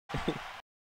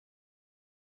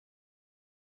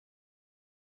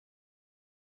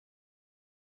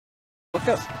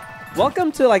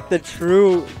Welcome to like the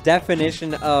true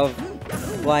definition of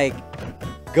like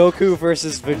Goku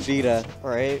versus Vegeta.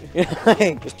 Right?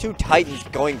 Like, There's two titans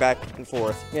going back and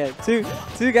forth. yeah,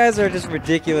 two guys are just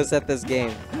ridiculous at this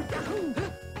game.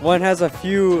 One has a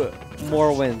few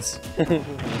more wins.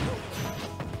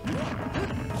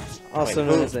 Also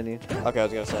known as Zenyou. Okay, I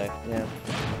was gonna say. Yeah.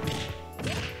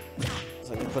 It's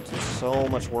like he puts in so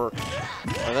much work.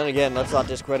 And then again, let's not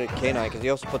discredit K9 because he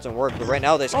also puts in work. But right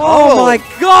now, this combo. Oh my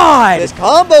god! This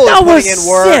combo is putting in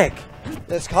work. Sick!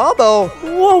 This combo.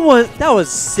 That was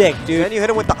sick, dude. Then you hit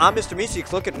him with the I'm Mr.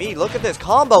 Meeseeks. Look at me. Look at this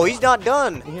combo. He's not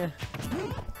done. Yeah.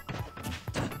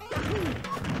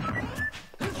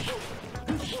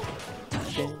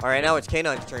 All right, now it's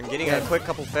K9's turn. Getting a quick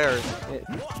couple fairs.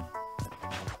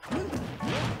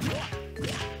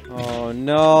 Oh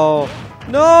no!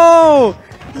 No!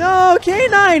 No!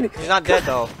 K9! He's not dead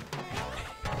though.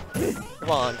 Come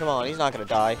on. He's not gonna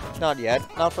die. Not yet.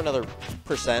 Not for another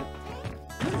percent.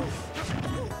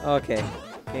 Okay.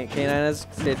 K9 has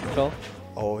stage control.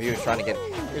 Oh, he was trying to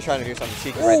do something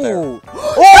secret right there. Ooh.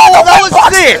 Oh, that was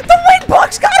sick! The wind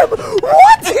box got him!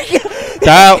 What?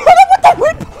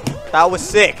 That was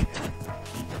sick.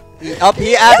 He had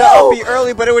to up B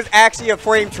early, but it was actually a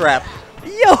frame trap.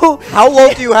 Yo! How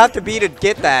low do you have to be to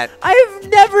get that? I've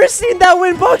never seen that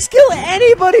wind box kill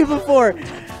anybody before.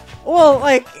 Well,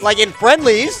 like in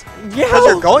friendlies, yeah. because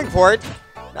they're going for it.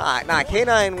 Nah,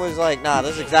 K9 was like, nah,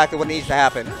 this is exactly what needs to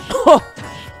happen.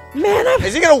 Man,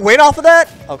 is he gonna win off of that?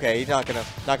 Okay, he's not gonna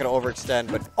overextend,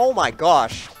 but oh my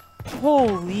gosh.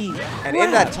 Holy And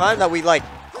in that time that we like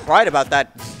cried about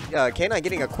that, K9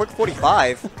 getting a quick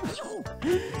 45.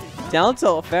 Down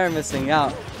tilt fair missing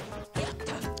out.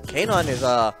 K9 is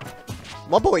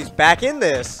my boy's back in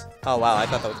this. Oh wow, I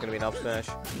thought that was gonna be an up smash.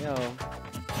 Yo.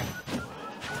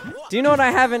 Do you know what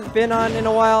I haven't been on in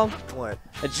a while? What?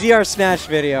 A GR Smash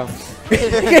video.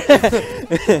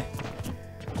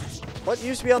 What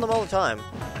used to be on them all the time?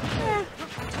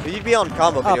 But you'd be on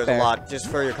combo videos a lot, just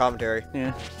for your commentary.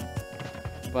 Yeah.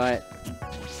 But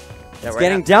yeah, it's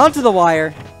getting down to the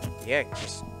wire. Yeah,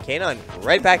 just K9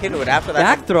 right back into it after that.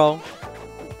 Back throw.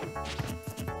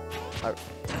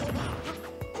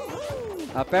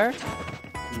 Up air?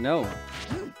 No.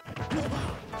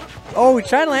 Oh, we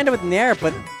tried to land it with Nair,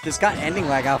 but just got ending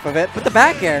lag off of it. But the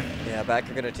back air. Yeah,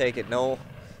 back are gonna take it. No.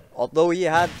 Although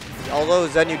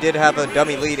Zenyou did have a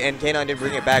dummy lead and K9 did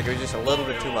bring it back, it was just a little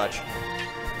bit too much.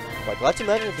 Like, let's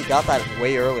imagine if he got that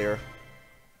way earlier.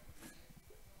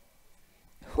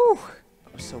 Whew.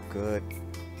 That was so good.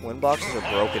 Win boxes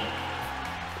are broken.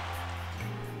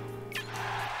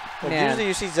 Like, usually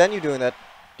you see Zenyou doing that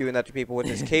to people with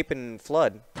his cape and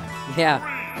flood. Yeah.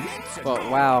 But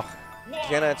wow.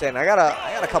 K9 saying, I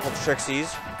got a couple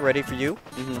trixies ready for you.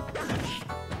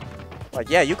 Like,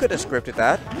 yeah, you could have scripted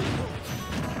that.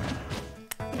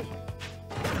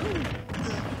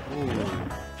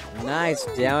 Ooh. Nice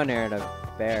down air to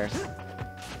bear.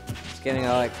 Just getting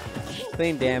like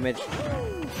clean damage.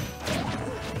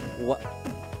 What?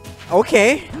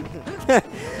 Okay.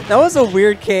 That was a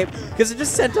weird cape because it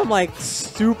just sent him like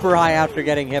super high after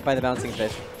getting hit by the bouncing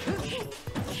fish.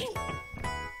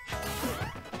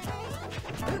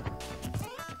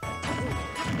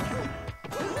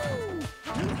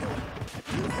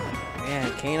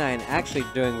 Man, K9 actually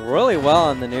doing really well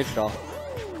on the neutral.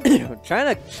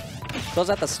 Trying to close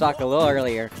out the stock a little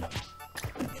earlier.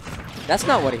 That's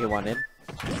not what he wanted.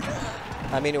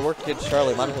 I mean, it worked against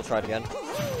Charlie. Might as well try it again.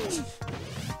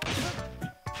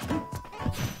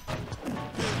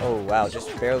 Oh, wow.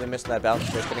 Just barely missed that bounce.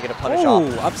 Just going to get a punish off.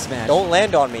 Ooh, up smash. Don't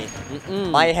land on me.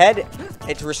 My head,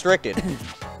 it's restricted.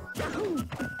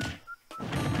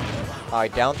 All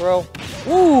right, down throw.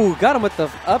 Ooh, got him with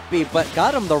the up B, but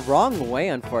got him the wrong way,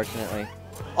 unfortunately.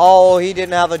 Oh, he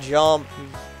didn't have a jump.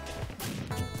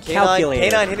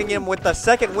 Calculated. K9 hitting him with the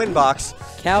second win box.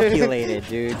 Calculated,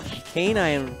 dude.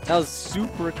 K9, that was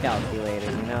super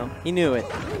calculated, you know? He knew it.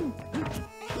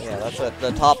 Yeah, that's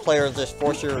the top players just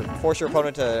force your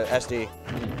opponent to SD.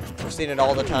 We've seen it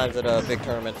all the times at big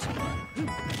tournaments.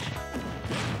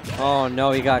 Oh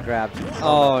no, he got grabbed.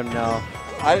 Oh no.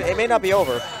 It may not be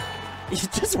over. He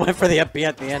just went for the up B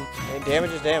at the end. And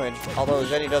damage is damage, although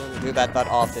Zenyou doesn't do that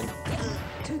often.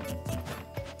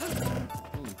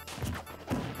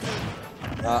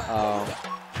 Uh-oh.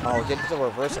 Oh, getting the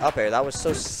reverse up air. That was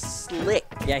so slick.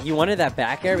 Yeah, he wanted that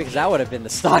back air because that would have been the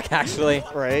stock, actually.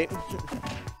 Right.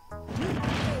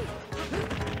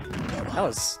 That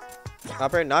was...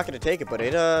 Up air not going to take it, but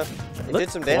it did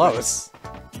some damage. Close.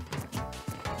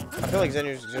 I feel like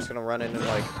Zenyou's just gonna run in and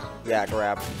like, yeah,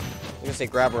 grab. I'm gonna say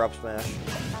grab or up smash.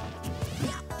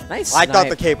 Nice. I thought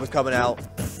the cape was coming out.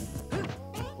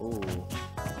 Ooh.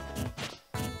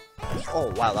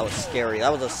 Oh wow, that was scary.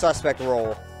 That was a suspect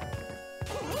roll.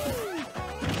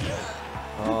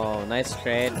 Oh, nice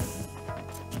trade.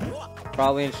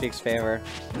 Probably in Sheik's favor.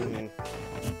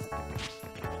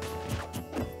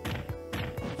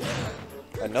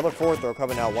 Another forward throw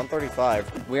coming out,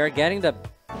 135. We are getting the...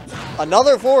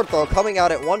 Another forward throw coming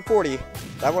out at 140.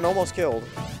 That one almost killed.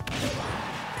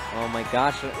 Oh my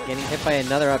gosh, getting hit by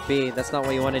another up B. That's not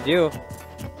what you want to do.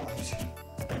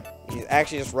 He's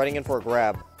actually just running in for a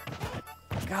grab.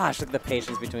 Gosh, look at the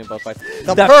patience between both sides.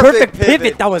 The that perfect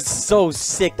pivot! That was so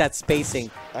sick, that spacing.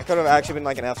 That could have actually been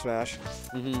like an F smash.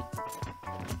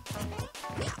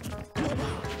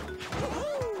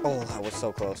 Oh, that was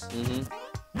so close.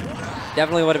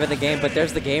 Definitely would have been the game, but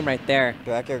there's the game right there.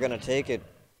 Back air gonna take it.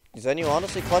 Zenyou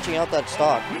honestly clutching out that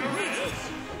stock.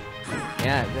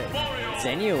 Yeah,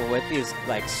 Zenyou with these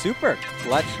like super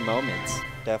clutch moments.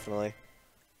 Definitely.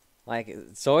 Like,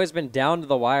 it's always been down to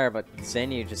the wire, but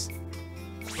Zenyou just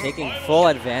taking full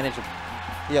advantage of...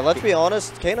 Yeah, let's be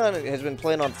honest. K9 has been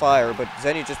playing on fire, but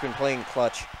Zenyou just been playing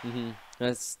clutch.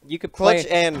 You could Clutch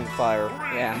play... and fire.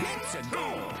 Yeah.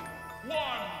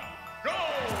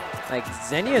 Like,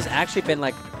 Zenyou has actually been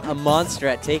like a monster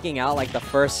at taking out like the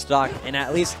first stock, and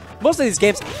at least most of these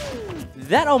games,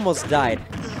 that almost died.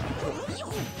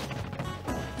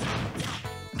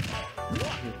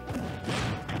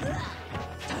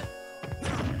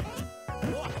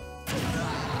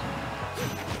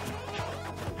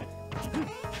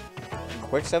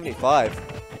 Quick 75.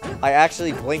 I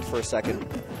actually blinked for a second.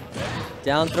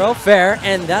 Down throw, fair,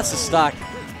 and that's a stock.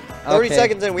 30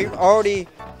 seconds in, we've already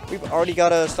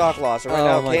got a stock loss. So right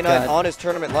now, my K9 God. on his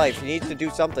tournament life. He needs to do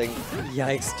something.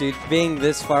 Yikes, dude! Being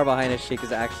this far behind his Sheik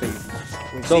is actually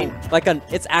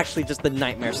it's actually just the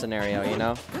nightmare scenario, you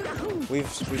know. We've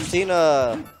seen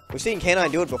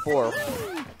K9 do it before.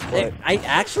 I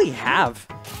actually have.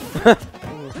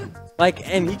 Like,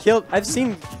 and he killed. I've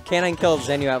seen K9 kill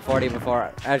Zenyou at 40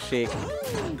 before as Sheik.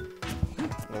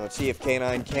 Now let's see if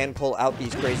K9 can pull out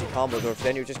these crazy combos, or if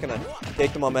Zenyou's just gonna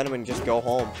take the momentum and just go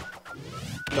home.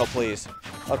 No, please.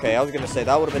 Okay, I was gonna say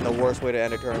that would have been the worst way to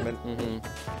end a tournament.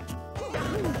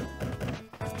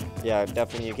 Yeah,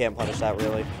 definitely you can't punish that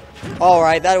really. All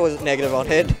right, that was negative on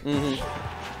hit.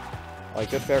 Like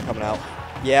good fair coming out.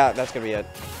 Yeah, that's gonna be it.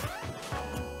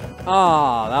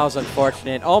 Oh, that was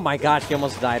unfortunate. Oh my gosh, he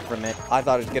almost died from it. I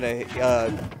thought it was gonna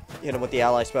hit him with the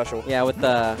ally special. Yeah, with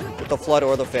the flood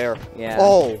or the fair. Yeah.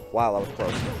 Oh, wow, that was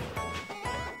close.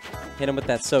 Hit him with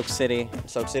that Soak City.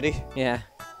 Soak City? Yeah.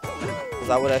 Is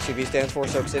that what SUV stands for?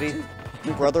 Soak City?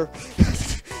 Brother?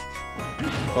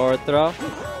 Forward throw.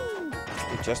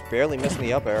 He just barely missing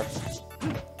the up air.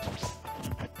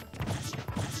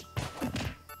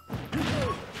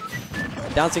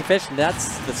 Bouncing fish,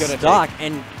 that's the stock.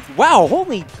 And wow,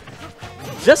 holy,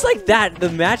 just like that, the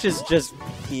match is just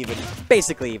even.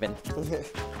 Basically even.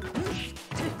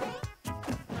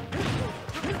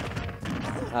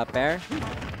 Up air.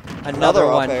 Another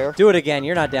one. Up air. Do it again,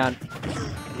 you're not down.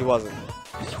 He wasn't.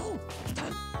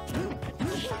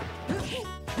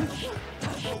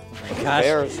 Gosh.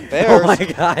 Bears. Oh my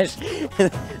gosh.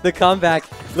 The comeback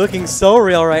looking so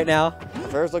real right now.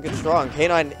 Fair's looking strong.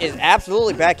 K9 is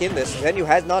absolutely back in this. Zenyou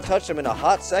has not touched him in a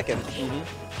hot second.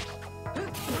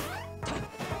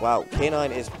 Wow,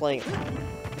 K9 is playing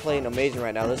amazing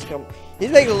right now.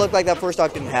 He's making it look like that first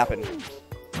stock didn't happen.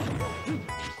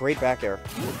 Great back air.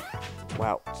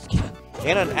 Wow.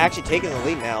 K9 actually taking the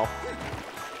lead now.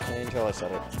 Until I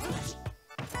said it.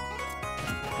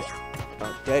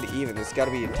 Dead even. This has got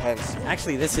to be intense.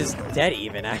 Actually, this is dead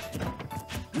even.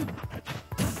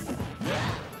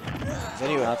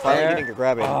 Zenyou finally getting to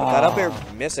grab it. But that up air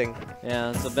missing.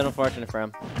 Yeah, it's a bit unfortunate for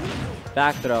him.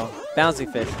 Back throw.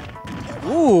 Bouncing fish.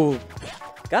 Ooh.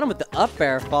 Got him with the up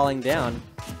air falling down.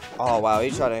 Oh, wow.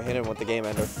 He's trying to hit him with the game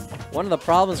ender. One of the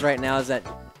problems right now is that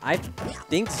I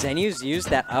think Zenyou's used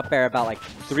that up air about like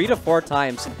 3 to 4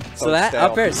 times. So that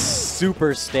up air is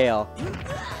super stale.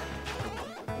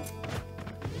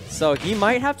 So he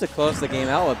might have to close the game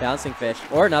out with bouncing fish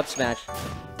or an up smash.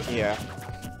 Yeah.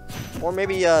 Or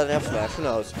maybe an F smash. Who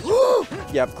knows?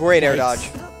 Yeah, great air dodge.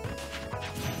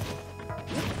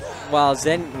 While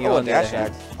Zenyou on the other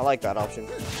hand. I like that option.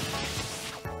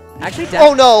 Actually,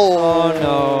 oh no! Oh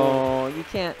no! You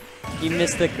can't. You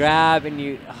missed the grab and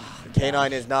you. K9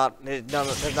 does not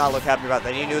look happy about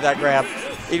that. He knew that grab.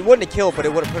 It wouldn't have killed, but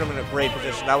it would have put him in a great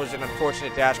position. That was an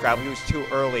unfortunate dash grab. He was too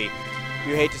early.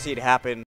 You hate to see it happen.